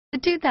The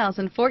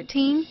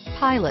 2014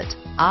 Pilot.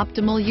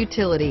 Optimal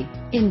utility,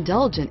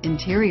 indulgent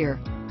interior,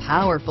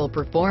 powerful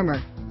performer.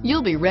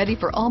 You'll be ready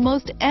for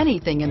almost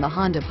anything in the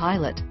Honda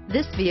Pilot.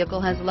 This vehicle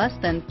has less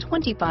than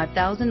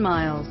 25,000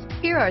 miles.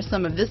 Here are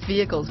some of this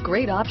vehicle's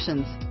great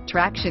options: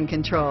 traction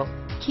control,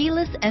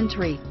 keyless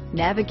entry,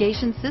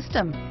 navigation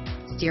system,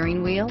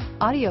 steering wheel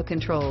audio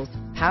controls,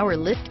 power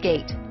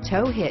liftgate,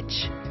 tow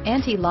hitch,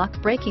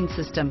 anti-lock braking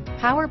system,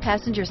 power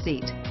passenger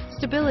seat,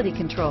 stability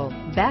control,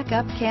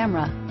 backup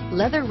camera,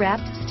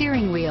 leather-wrapped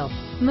steering wheel,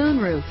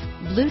 moonroof,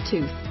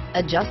 Bluetooth,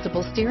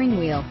 adjustable steering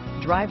wheel,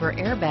 driver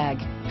airbag,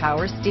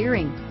 power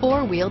steering,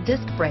 four-wheel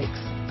disc brakes,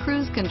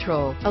 cruise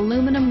control,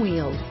 aluminum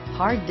wheels,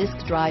 hard disk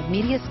drive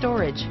media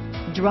storage.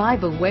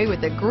 Drive away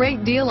with a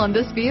great deal on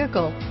this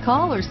vehicle.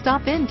 Call or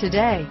stop in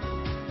today.